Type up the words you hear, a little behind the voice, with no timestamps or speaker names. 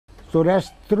So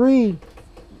that's 3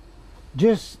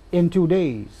 just in 2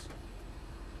 days.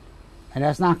 And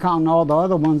that's not counting all the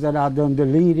other ones that I've done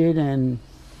deleted and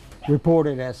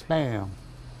reported as spam.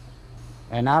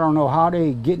 And I don't know how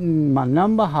they getting my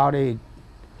number,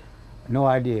 no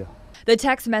idea. The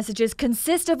text messages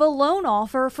consist of a loan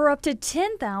offer for up to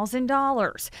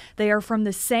 $10,000. They are from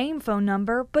the same phone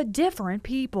number, but different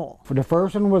people. For the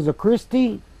first one was a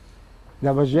Christy,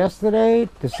 that was yesterday.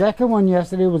 The second one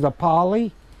yesterday was a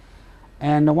Polly,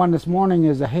 and the one this morning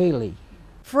is a Haley.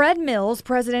 Fred Mills,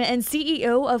 president and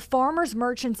CEO of Farmers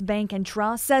Merchants Bank and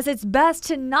Trust, says it's best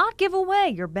to not give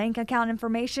away your bank account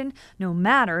information no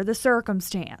matter the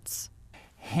circumstance.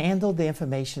 Handle the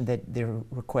information that they're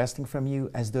requesting from you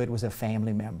as though it was a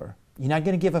family member. You're not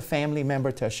going to give a family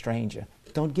member to a stranger.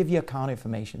 Don't give your account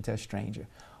information to a stranger.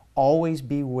 Always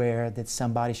be aware that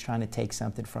somebody's trying to take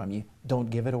something from you. Don't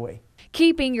give it away.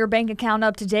 Keeping your bank account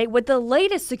up to date with the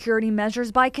latest security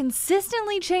measures by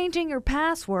consistently changing your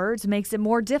passwords makes it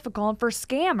more difficult for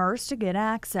scammers to get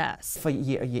access. For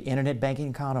your internet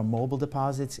banking account or mobile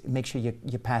deposits, make sure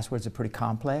your passwords are pretty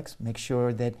complex. Make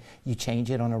sure that you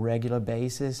change it on a regular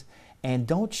basis, and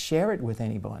don't share it with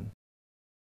anyone.